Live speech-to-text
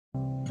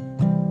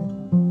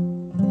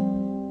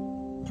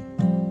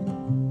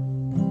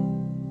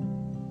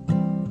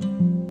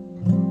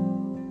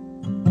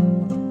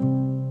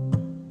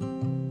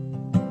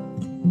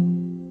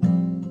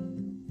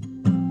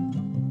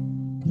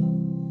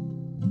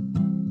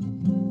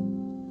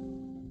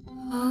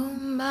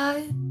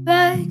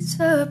bags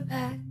are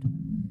packed,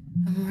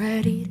 I'm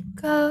ready to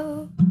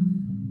go.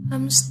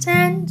 I'm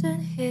standing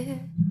here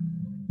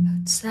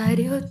outside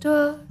your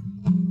door.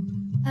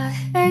 I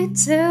hate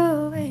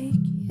to wake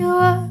you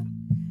up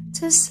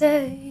to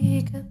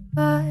say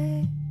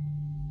goodbye,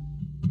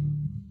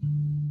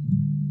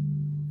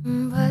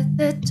 but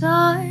the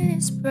dawn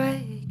is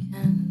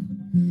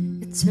breaking.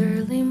 It's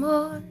early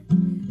morn,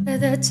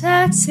 the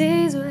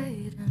taxi's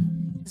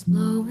waiting, he's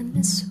blowing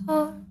his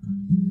horn.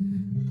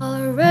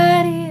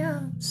 Already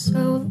I'm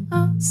so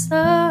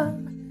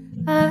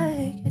lonesome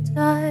I could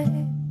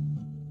die.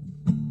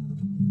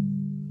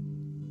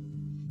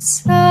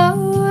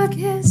 So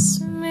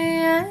kiss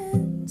me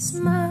and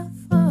smile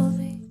for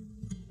me.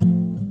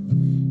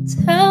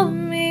 Tell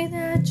me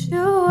that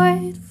you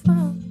wait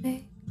for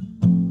me.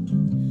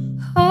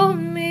 Hold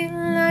me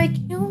like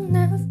you'll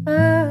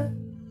never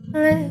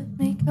let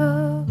me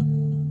go.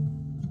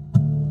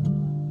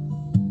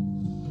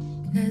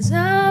 'Cause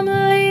I'm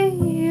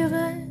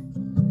leaving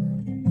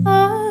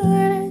on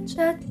a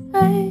jet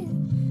plane.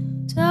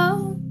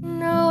 Don't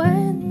know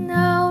when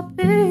I'll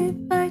be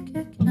back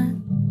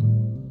again.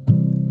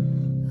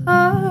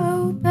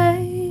 Oh,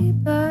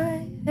 babe,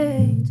 I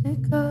hate to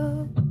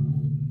go.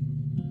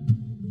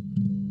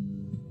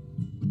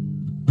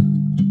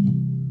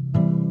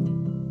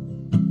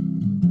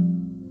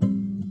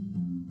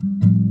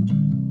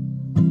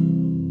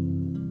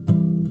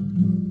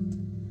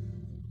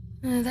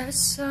 There's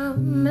so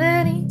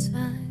many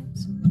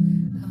times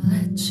I've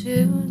let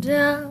you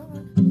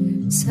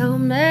down, so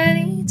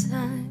many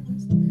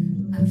times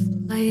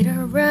I've played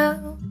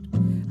around.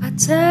 I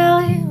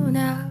tell you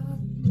now,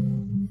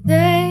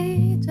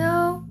 they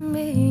don't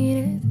mean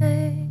a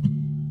thing.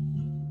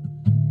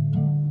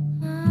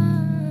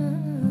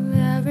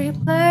 Every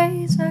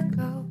place I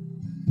go,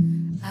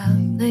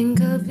 I'll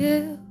think of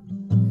you.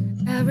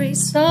 Every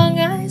song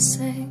I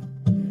sing,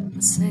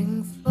 I'll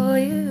sing for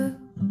you.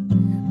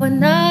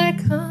 When I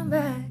come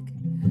back,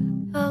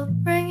 I'll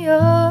bring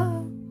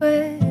your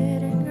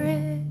wedding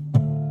ring.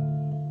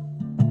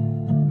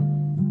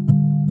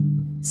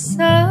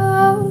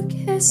 So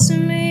kiss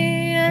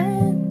me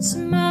and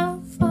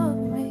smile for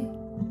me.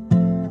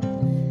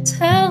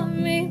 Tell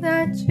me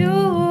that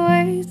you'll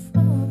wait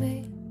for me.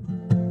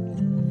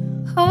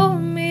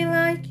 Hold me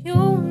like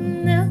you'll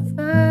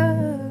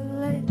never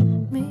let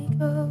me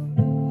go.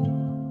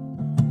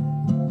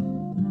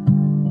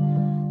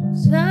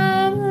 'Cause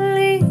I'm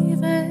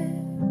leaving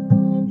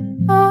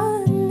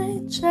on a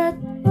jet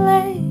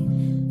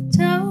plane.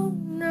 Don't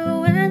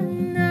know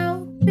when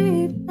I'll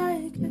be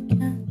back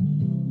again.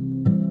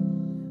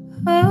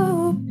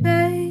 Oh,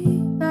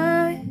 babe,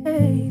 I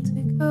hate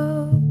to go.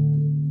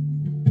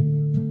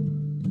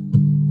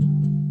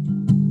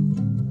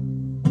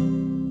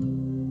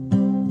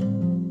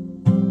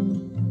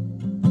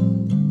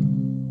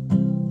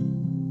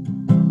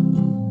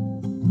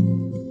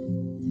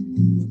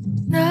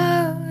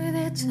 Now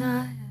the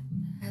time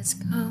has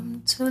come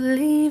to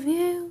leave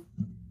you.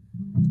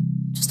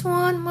 Just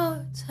one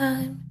more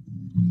time,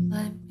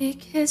 let me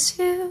kiss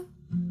you.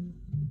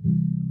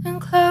 Then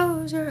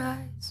close your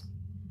eyes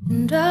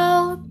and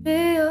I'll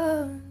be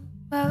on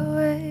my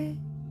way.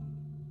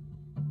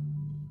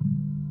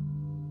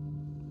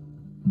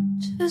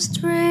 Just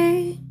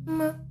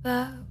dream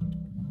about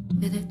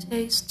the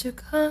days to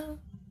come,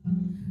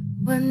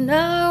 when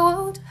I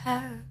won't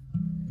have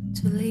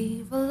to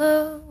leave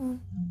alone.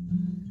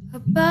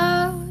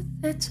 About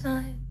the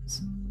times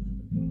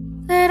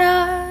that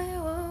I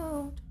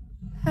won't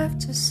have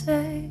to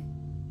say.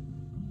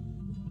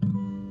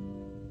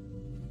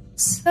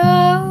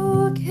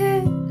 So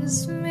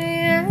kiss me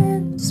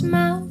and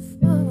smile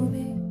for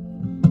me.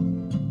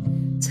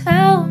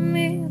 Tell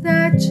me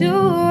that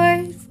you'll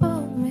wait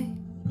for me.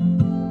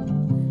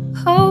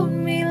 Hold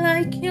me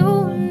like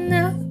you'll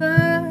never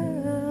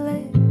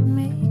let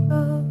me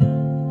go.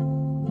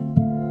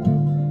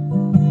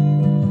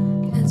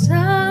 'Cause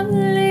I'm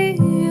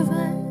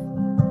leaving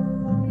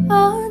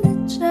on a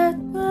jet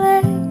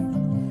plane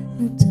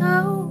and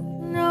don't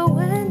know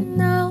when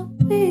I'll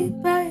be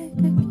back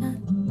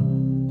again.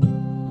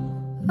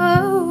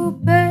 Oh,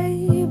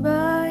 babe,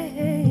 I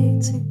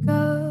hate to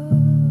go.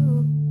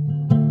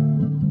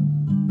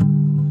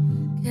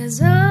 'Cause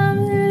I'm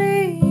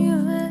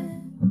leaving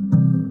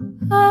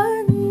on